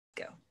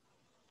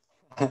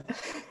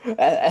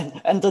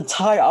and the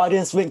entire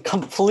audience went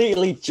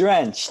completely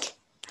drenched.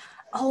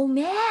 Oh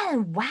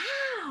man,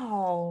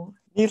 wow.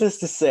 Needless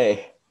to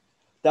say,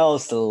 that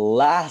was the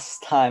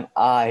last time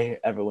I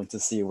ever went to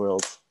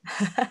SeaWorld.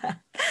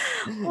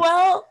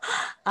 Well,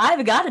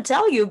 I've got to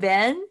tell you,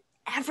 Ben,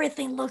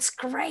 everything looks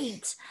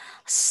great.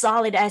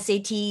 Solid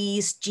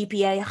SATs,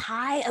 GPA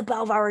high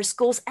above our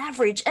school's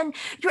average, and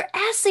your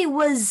essay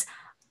was,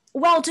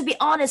 well, to be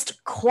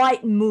honest,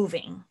 quite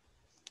moving.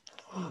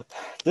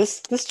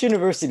 This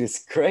university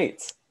is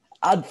great.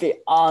 I'd be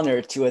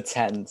honored to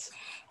attend.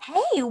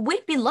 Hey,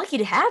 we'd be lucky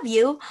to have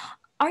you.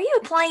 Are you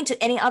applying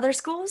to any other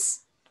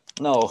schools?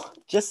 No,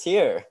 just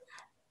here.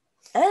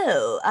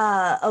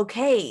 Oh,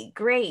 okay,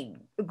 great,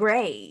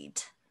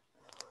 great.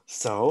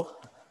 So,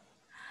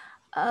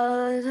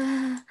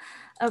 Uh,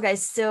 okay,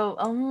 so,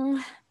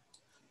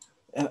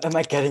 am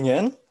I getting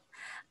in?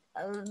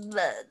 uh,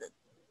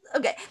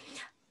 okay.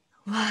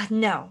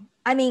 No,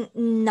 I mean,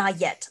 not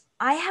yet.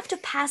 I have to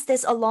pass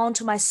this along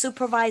to my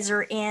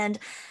supervisor, and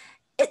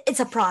it's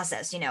a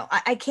process, you know.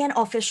 I can't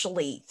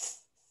officially.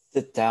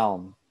 Sit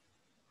down.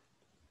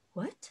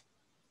 What?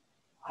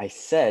 I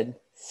said,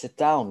 sit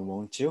down,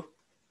 won't you?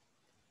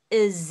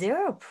 Is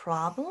there a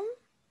problem?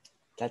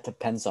 That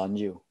depends on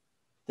you.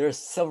 There are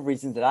several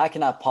reasons that I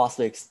cannot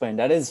possibly explain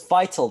that it is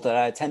vital that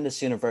I attend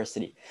this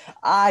university.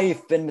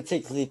 I've been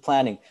meticulously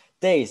planning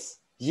days,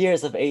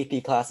 years of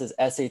AP classes,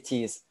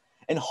 SATs,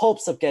 in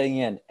hopes of getting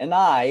in, and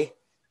I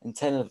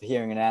intended of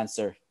hearing an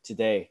answer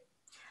today.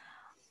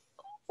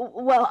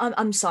 Well,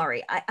 I'm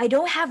sorry. I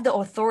don't have the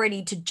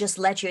authority to just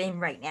let you in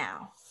right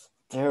now.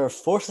 There are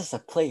forces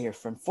at play here,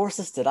 friend.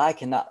 Forces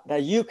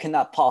that you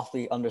cannot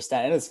possibly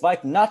understand. And it's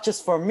vital not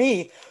just for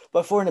me,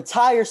 but for an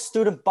entire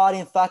student body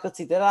and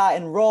faculty that I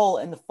enroll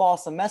in the fall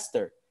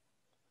semester.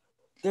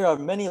 There are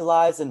many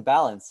lives in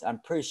balance. I'm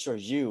pretty sure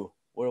you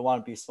wouldn't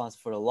want to be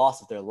responsible for the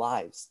loss of their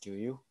lives, do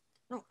you?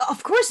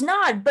 Of course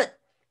not, but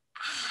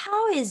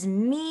how is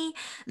me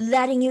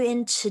letting you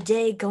in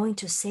today going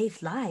to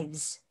save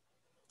lives?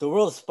 The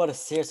world is but a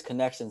series of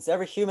connections.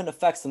 Every human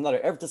affects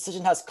another. Every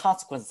decision has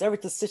consequences. Every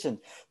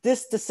decision,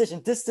 this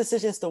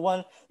decision is the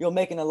one you'll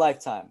make in a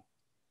lifetime.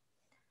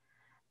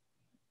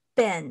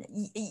 Ben,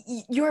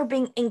 you're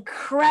being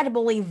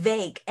incredibly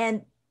vague,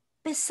 and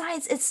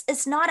besides,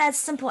 it's not as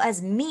simple as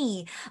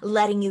me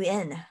letting you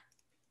in.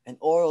 An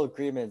oral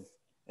agreement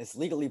is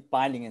legally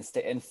binding in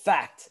state. In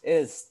fact, it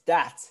is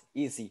that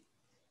easy.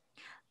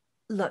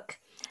 Look,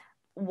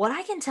 what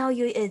I can tell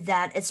you is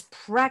that it's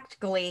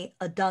practically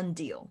a done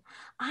deal.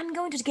 I'm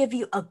going to give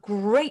you a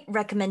great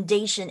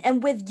recommendation,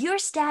 and with your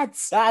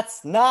stats,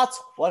 That's not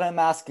what I'm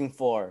asking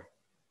for.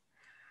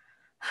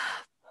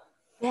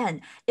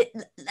 Ben,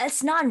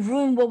 let's not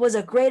ruin what was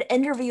a great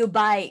interview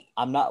by.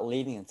 I'm not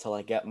leaving until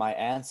I get my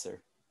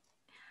answer.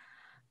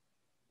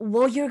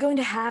 Well, you're going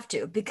to have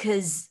to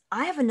because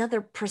I have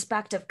another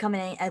perspective coming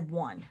in at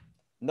 1.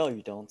 No,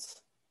 you don't.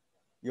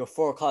 Your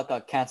 4 o'clock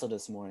got canceled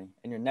this morning,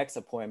 and your next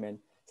appointment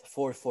is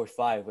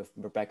 4:45 with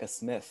Rebecca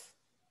Smith.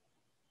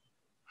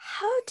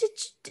 How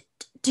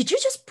did you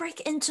just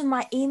break into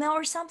my email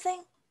or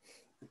something?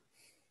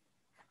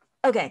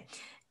 Okay,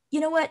 you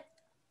know what?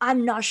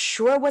 I'm not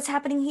sure what's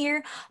happening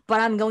here, but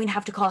I'm going to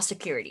have to call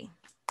security.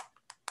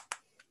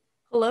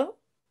 Hello?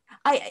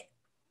 I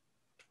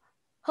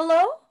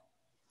Hello?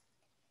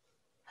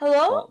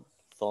 Hello?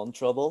 Phone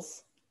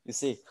troubles? You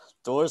see,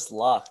 door's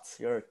locked.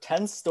 You're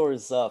 10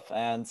 stories up,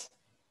 and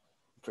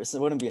it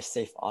wouldn't be a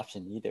safe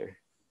option either.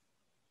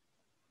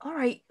 All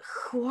right,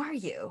 who are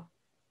you?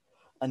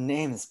 A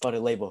name is but a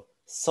label.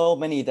 So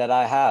many that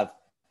I have.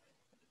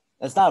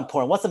 It's not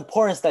important. What's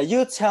important is that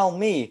you tell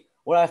me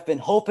what I've been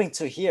hoping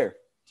to hear.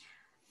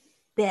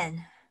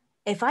 Ben,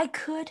 if I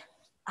could,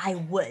 I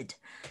would.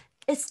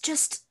 It's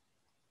just.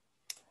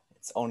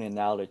 It's only a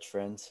knowledge,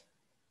 friends.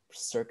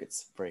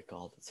 Circuits break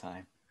all the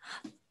time.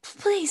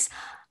 Please,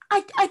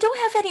 I don't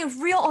have any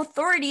real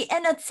authority,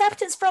 and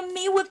acceptance from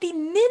me would be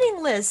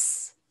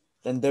meaningless.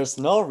 Then there's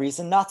no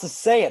reason not to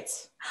say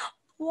it.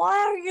 Why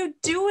are you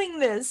doing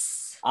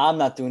this? I'm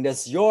not doing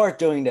this. You're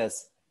doing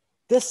this.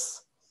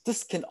 This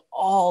can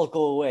all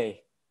go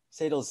away.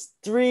 Say those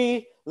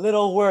 3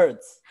 little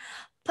words.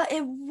 But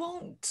it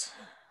won't.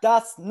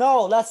 That's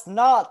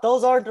not.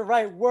 Those aren't the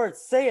right words.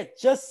 Say it.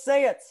 Just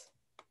say it.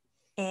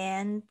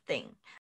 And think.